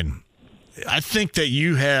Steichen, I think that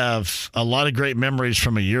you have a lot of great memories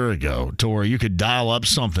from a year ago to where you could dial up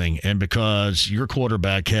something, and because your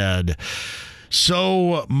quarterback had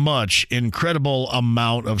so much incredible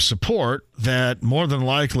amount of support that more than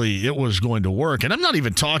likely it was going to work. And I'm not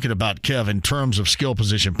even talking about, Kev, in terms of skill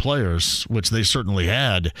position players, which they certainly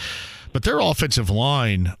had, but their offensive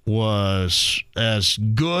line was as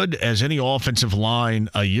good as any offensive line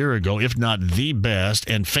a year ago, if not the best,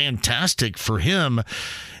 and fantastic for him.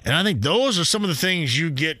 And I think those are some of the things you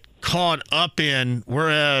get caught up in,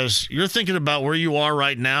 whereas you're thinking about where you are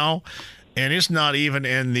right now, and it's not even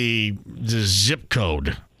in the zip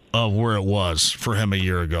code of where it was for him a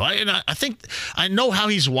year ago. I think I know how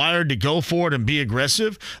he's wired to go for it and be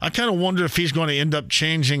aggressive. I kind of wonder if he's going to end up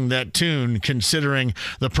changing that tune, considering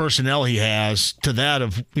the personnel he has, to that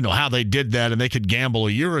of, how they did that and they could gamble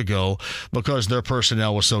a year ago because their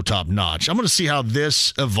personnel was so top notch. I'm going to see how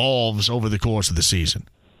this evolves over the course of the season.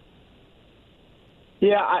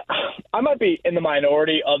 Yeah, I might be in the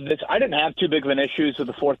minority of this. I didn't have too big of an issue with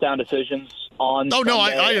the fourth down decisions on Oh, no,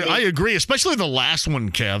 Sunday. I agree, especially the last one,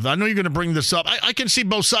 Kev. I know you're going to bring this up. I can see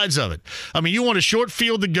both sides of it. I mean, you want a short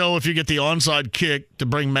field to go if you get the onside kick to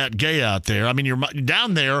bring Matt Gay out there. I mean, you're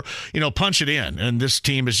down there, punch it in. And this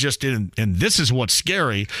team is just in, and this is what's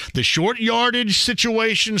scary. The short yardage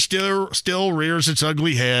situation still rears its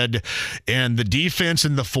ugly head, and the defense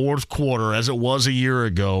in the fourth quarter, as it was a year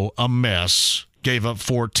ago, a mess. Gave up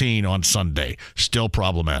 14 on Sunday. Still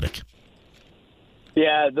problematic.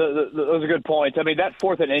 Yeah, those are good points. I mean, that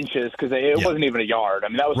fourth and inches, because it wasn't even a yard. I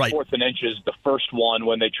mean, that was right. Fourth and inches, the first one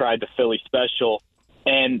when they tried the Philly special.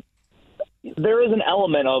 And there is an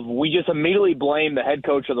element of we just immediately blame the head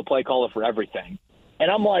coach or the play caller for everything. And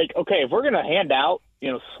I'm like, okay, if we're going to hand out,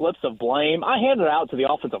 slips of blame, I hand it out to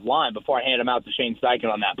the offensive line before I hand them out to Shane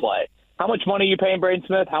Steichen on that play. How much money are you paying Braden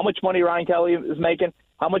Smith? How much money Ryan Kelly is making?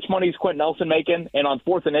 How much money is Quentin Nelson making? And on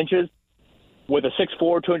fourth and inches, with a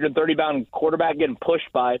 6'4", 230-pound quarterback getting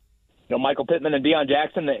pushed by, Michael Pittman and Deion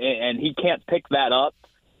Jackson, and he can't pick that up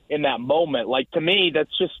in that moment. Like, to me,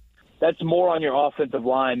 that's more on your offensive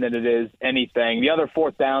line than it is anything. The other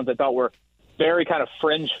fourth downs I thought were very kind of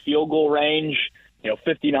fringe field goal range,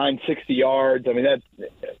 59, 60 yards. I mean,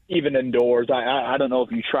 that's even indoors. I don't know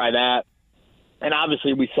if you try that. And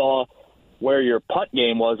obviously we saw where your punt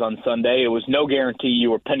game was on Sunday. It was no guarantee you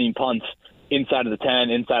were pinning punts inside of the 10,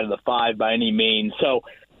 inside of the 5 by any means. So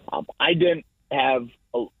I didn't have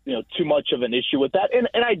too much of an issue with that. And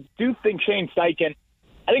I do think Shane Steichen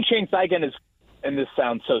is, and this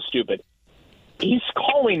sounds so stupid, he's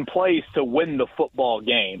calling plays to win the football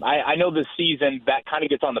game. I know this season that kind of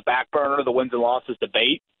gets on the back burner, the wins and losses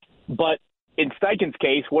debate. But in Steichen's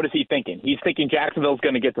case, what is he thinking? He's thinking Jacksonville's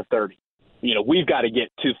going to get to 30. We've got to get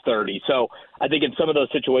to 30. So I think in some of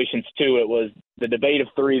those situations, too, it was the debate of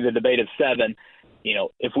 3, the debate of 7.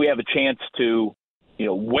 If we have a chance to,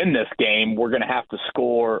 win this game, we're going to have to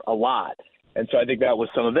score a lot. And so I think that was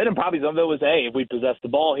some of it. And probably some of it was, hey, if we possess the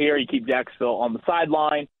ball here, you keep Jacksonville on the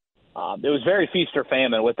sideline. It was very feast or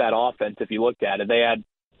famine with that offense if you looked at it. They had,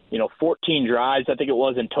 14 drives, I think it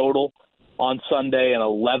was in total on Sunday, and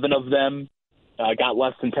 11 of them got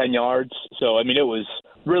less than 10 yards. So, I mean, it was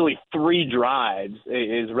really 3 drives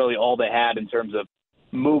is really all they had in terms of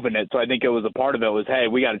moving it. So I think it was a part of it was, hey,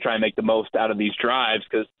 we got to try and make the most out of these drives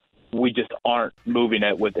because we just aren't moving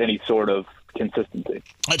it with any sort of consistency.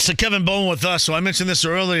 So Kevin Bowen with us. So I mentioned this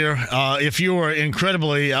earlier. If you are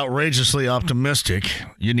incredibly, outrageously optimistic,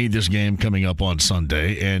 you need this game coming up on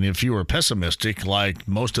Sunday. And if you are pessimistic, like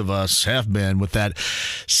most of us have been with that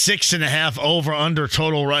 6.5 over-under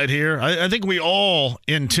total right here, I think we all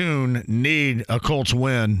in tune need a Colts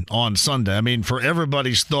win on Sunday. I mean, for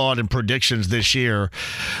everybody's thought and predictions this year,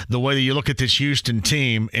 the way that you look at this Houston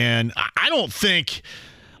team, and I don't think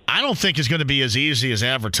it's going to be as easy as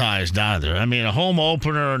advertised either. I mean, a home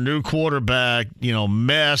opener, a new quarterback,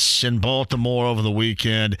 mess in Baltimore over the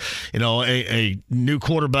weekend, a new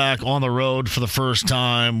quarterback on the road for the first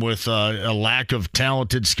time with a lack of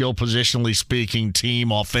talented, skill positionally speaking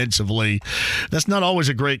team offensively. That's not always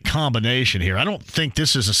a great combination here. I don't think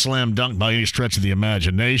this is a slam dunk by any stretch of the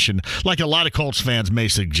imagination, like a lot of Colts fans may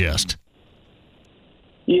suggest.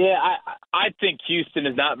 Yeah, I think Houston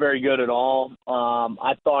is not very good at all.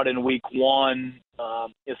 I thought in week 1,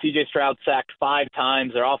 C.J. Stroud sacked 5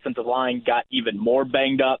 times. Their offensive line got even more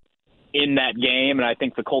banged up in that game, and I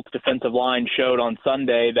think the Colts defensive line showed on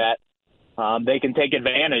Sunday that they can take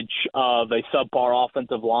advantage of a subpar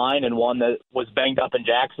offensive line and one that was banged up in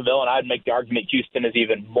Jacksonville, and I'd make the argument Houston is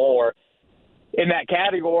even more. in that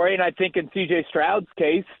category. And I think in C.J. Stroud's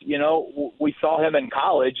case, we saw him in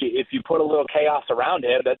college. If you put a little chaos around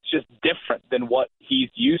him, that's just different than what he's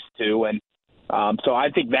used to. And so I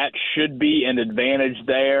think that should be an advantage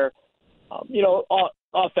there.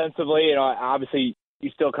 Offensively, obviously you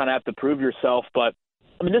still kind of have to prove yourself. But,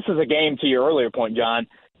 I mean, this is a game, to your earlier point, John.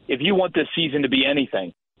 If you want this season to be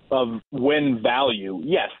anything of win value,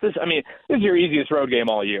 yes, this is your easiest road game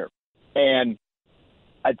all year. And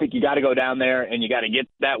I think you got to go down there and you got to get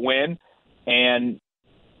that win. And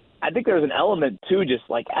I think there's an element, too, just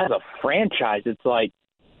like as a franchise, it's like,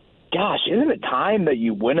 gosh, isn't it time that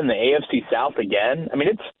you win in the AFC South again? I mean,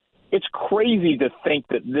 it's crazy to think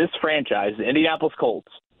that this franchise, the Indianapolis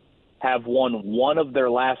Colts, have won one of their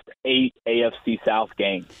last 8 AFC South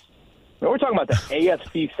games. I mean, we're talking about the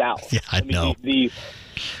AFC South. Yeah, I know. The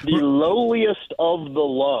lowliest of the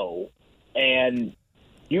low, and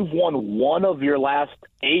you've won one of your last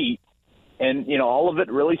 8, and all of it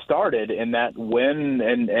really started in that win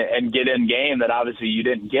and get in game that obviously you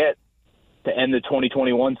didn't get to end the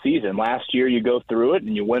 2021 season. Last year you go through it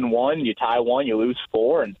and you win 1, you tie 1, you lose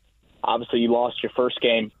 4, and obviously you lost your first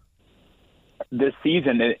game this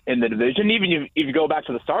season in the division. Even if you go back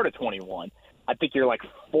to the start of 21, I think you're like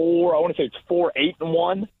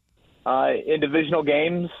 4-8-1 in divisional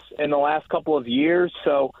games in the last couple of years.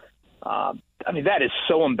 So, that is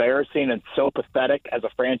so embarrassing and so pathetic as a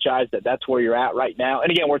franchise that's where you're at right now.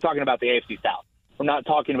 And again, we're talking about the AFC South. We're not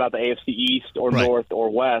talking about the AFC East or right. North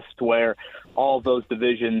or West, where all of those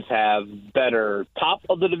divisions have better top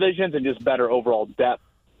of the divisions and just better overall depth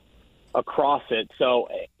across it. So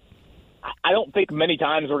I don't think many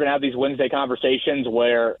times we're going to have these Wednesday conversations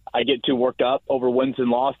where I get too worked up over wins and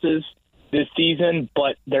losses this season,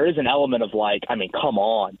 but there is an element of come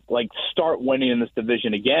on, start winning in this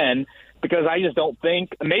division again, because I just don't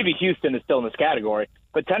think, maybe Houston is still in this category,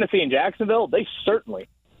 but Tennessee and Jacksonville, they certainly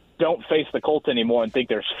don't face the Colts anymore and think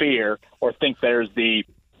there's fear or think there's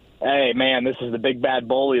hey, man, this is the big bad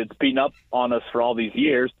bully that's beaten up on us for all these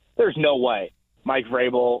years. There's no way Mike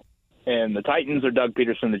Vrabel and the Titans or Doug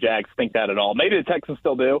Peterson, the Jags, think that at all. Maybe the Texans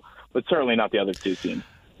still do, but certainly not the other two teams.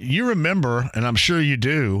 You remember, and I'm sure you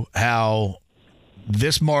do, how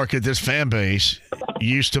this market, this fan base,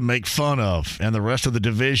 used to make fun of, and the rest of the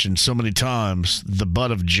division so many times, the butt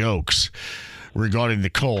of jokes regarding the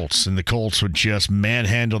Colts, and the Colts would just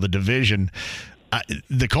manhandle the division.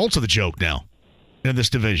 The Colts are the joke now in this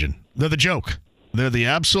division. They're the joke. They're the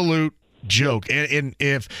absolute joke. And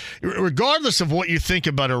if, regardless of what you think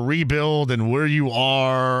about a rebuild and where you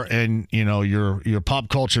are and, your pop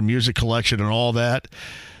culture music collection and all that,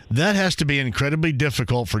 that has to be incredibly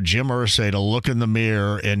difficult for Jim Irsay to look in the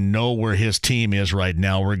mirror and know where his team is right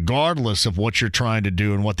now, regardless of what you're trying to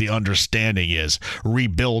do and what the understanding is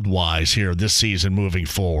rebuild-wise here this season moving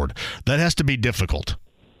forward. That has to be difficult.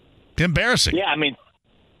 Embarrassing.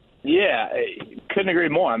 Yeah, couldn't agree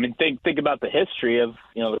more. I mean, think about the history of,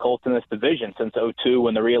 the Colts in this division since 2002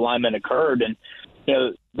 when the realignment occurred, and,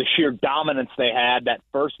 the sheer dominance they had that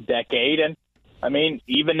first decade. And,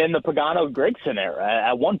 even in the Pagano-Gregson era,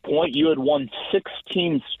 at one point you had won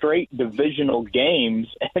 16 straight divisional games,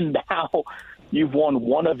 and now you've won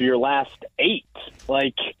one of your last 8.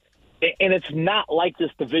 And it's not like this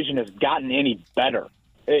division has gotten any better.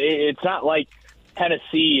 It's not like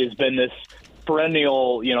Tennessee has been this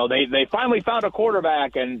perennial, they finally found a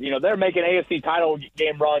quarterback and, they're making AFC title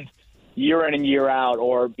game runs year in and year out.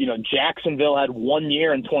 Or, Jacksonville had 1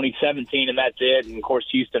 year in 2017 and that's it. And of course,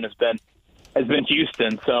 Houston has been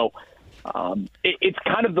Houston. So it's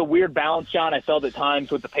kind of the weird balance, John, I felt at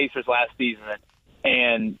times with the Pacers last season.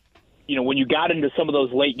 And, when you got into some of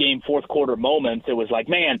those late game fourth quarter moments, it was like,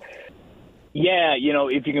 man, yeah,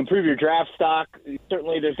 if you can improve your draft stock,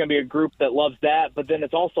 certainly there's going to be a group that loves that. But then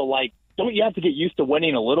it's also like, don't you have to get used to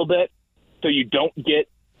winning a little bit so you don't get,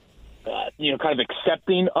 kind of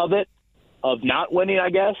accepting of it, of not winning, I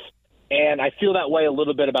guess. And I feel that way a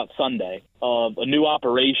little bit about Sunday, of a new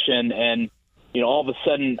operation. And, all of a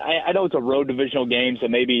sudden, I know it's a road divisional game, so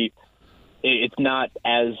maybe it's not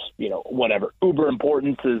as, uber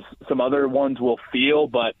important as some other ones will feel.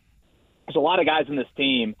 But there's a lot of guys in this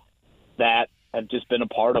team that have just been a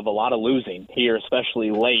part of a lot of losing here,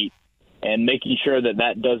 especially late. And making sure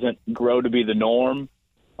that doesn't grow to be the norm,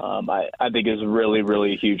 I think is really,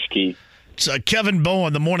 really a huge key. It's Kevin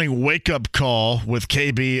Bowen, the morning wake-up call with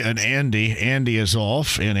KB and Andy. Andy is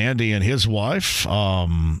off, and Andy and his wife,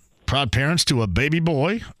 proud parents to a baby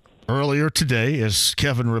boy earlier today, as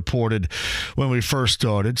Kevin reported when we first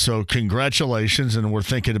started. So congratulations, and we're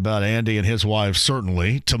thinking about Andy and his wife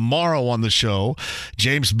certainly. Tomorrow on the show,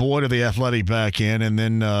 James Boyd of The Athletic back in, and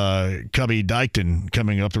then Cubby Dykton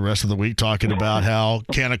coming up the rest of the week talking about how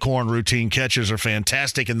can of corn routine catches are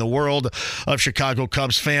fantastic in the world of Chicago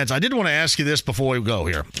Cubs fans. I did want to ask you this before we go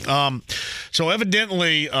here. So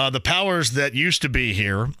evidently the powers that used to be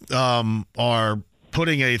here are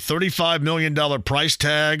putting a $35 million price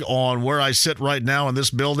tag on where I sit right now in this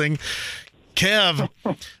building. Kev,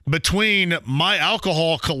 between my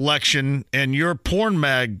alcohol collection and your porn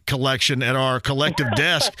mag collection at our collective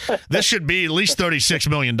desk, this should be at least $36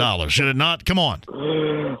 million, should it not? Come on.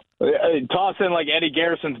 Toss in like Eddie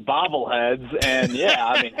Garrison's bobbleheads, and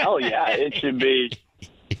hell yeah, it should be.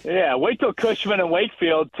 Yeah, wait till Cushman and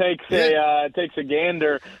Wakefield takes a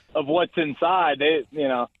gander of what's inside. They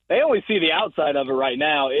only see the outside of it right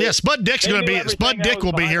now. Spud Dick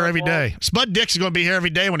will be here every day. Spud Dick's going to be here every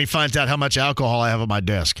day when he finds out how much alcohol I have at my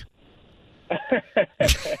desk.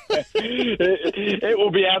 It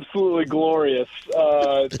will be absolutely glorious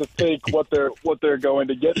to think what they're going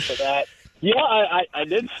to get for that. Yeah, I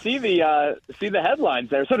did see the headlines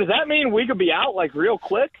there. So does that mean we could be out like real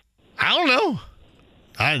quick? I don't know.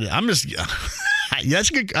 I'm just that's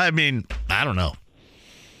good. I mean, I don't know.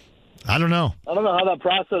 I don't know how that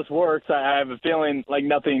process works. I have a feeling like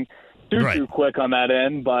nothing too quick on that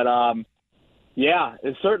end, but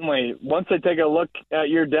it's certainly once they take a look at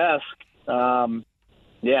your desk, that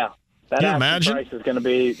asking price is going to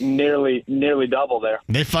be nearly double there.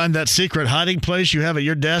 They find that secret hiding place you have at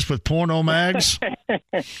your desk with porno mags.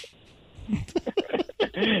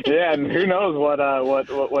 Yeah, and who knows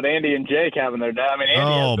what Andy and Jake have in their desk. I mean, Andy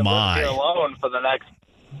has been living here alone for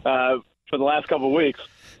the last couple of weeks.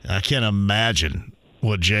 I can't imagine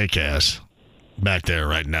what Jake has back there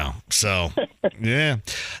right now. So, yeah,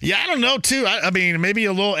 I don't know too. I mean, maybe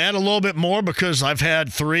add a little bit more because I've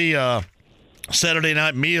had 3 Saturday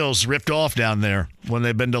night meals ripped off down there when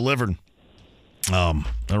they've been delivered around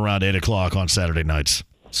 8:00 on Saturday nights.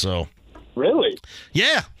 So, really,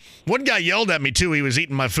 yeah. One guy yelled at me, too. He was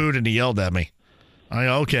eating my food, and he yelled at me. I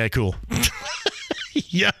go, okay, cool.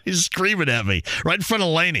 Yeah, he's screaming at me right in front of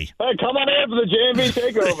Laney. Hey, come on in for the JMV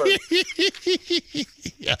takeover.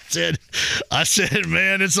 I said,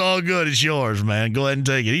 man, it's all good. It's yours, man. Go ahead and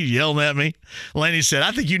take it. He yelled at me. Laney said,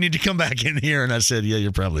 I think you need to come back in here. And I said, yeah,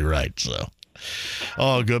 you're probably right. So,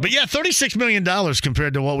 all good. But, yeah, $36 million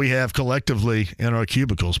compared to what we have collectively in our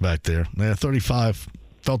cubicles back there. Yeah, 35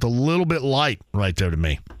 felt a little bit light right there to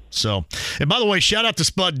me. So, and by the way, shout out to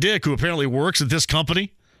Spud Dick, who apparently works at this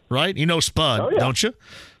company, right? You know Spud, don't you?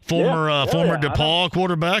 Former DePaul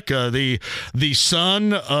quarterback, the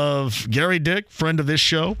son of Gary Dick, friend of this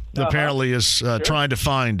show, apparently is trying to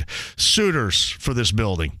find suitors for this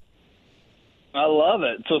building. I love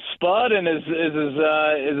it. So Spud and is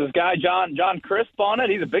his guy John Crisp on it?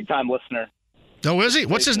 He's a big time listener. Oh, is he?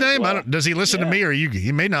 What's his name? Does he listen to me, or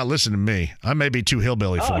he may not listen to me? I may be too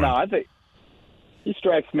hillbilly for him. No, I think he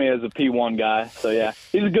strikes me as a P1 guy. So yeah,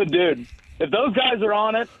 he's a good dude. If those guys are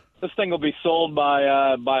on it, this thing will be sold by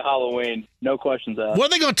Halloween. No questions asked. What are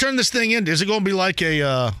they going to turn this thing into? Is it going to be like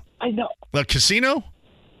a casino?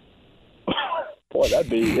 Boy,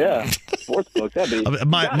 that'd be sportsbook. That'd be.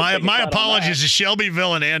 My apologies to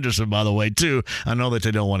Shelbyville and Anderson, by the way, too. I know that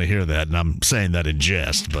they don't want to hear that, and I'm saying that in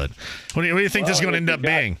jest. But what do you think this is going to end up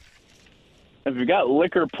being? If you got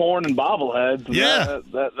liquor, porn, and bobbleheads,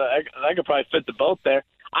 that could probably fit the boat there.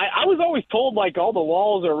 I was always told like all the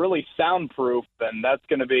walls are really soundproof, and that's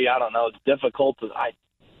going to be it's difficult to.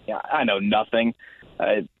 I know nothing,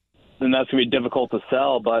 and that's going to be difficult to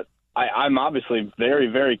sell. But I'm obviously very,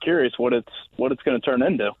 very curious what it's going to turn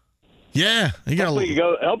into. Yeah,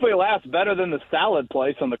 hopefully it lasts better than the salad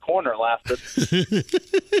place on the corner lasted.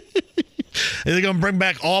 Are they going to bring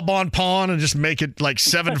back Aubon Pond and just make it like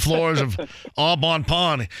 7 floors of Aubon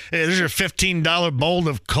Pond? Hey, there's your $15 bowl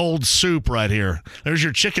of cold soup right here. There's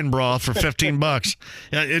your chicken broth for $15.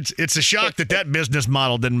 Yeah, it's a shock that business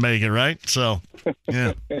model didn't make it, right? So,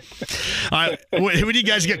 yeah. All right, who do you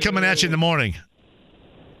guys get coming at you in the morning?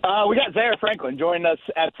 We got Zaire Franklin joining us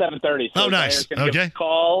at 7:30. So nice. Give a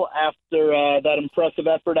call after that impressive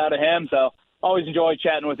effort out of him. So always enjoy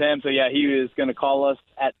chatting with him. So, yeah, he is going to call us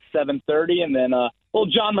at 7:30. And then little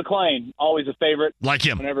John McClain, always a favorite. Like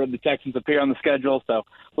him. Whenever the Texans appear on the schedule. So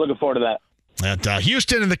looking forward to that. At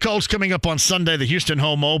Houston and the Colts coming up on Sunday, the Houston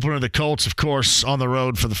home opener. The Colts, of course, on the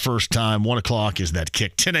road for the first time. 1 o'clock is that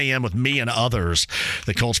kick. 10 a.m. with me and others.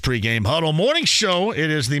 The Colts pregame huddle morning show.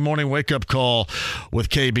 It is the morning wake-up call with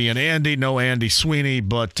KB and Andy. No Andy Sweeney,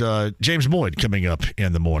 but James Boyd coming up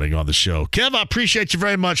in the morning on the show. Kev, I appreciate you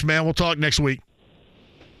very much, man. We'll talk next week.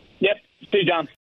 Yep. See you, John.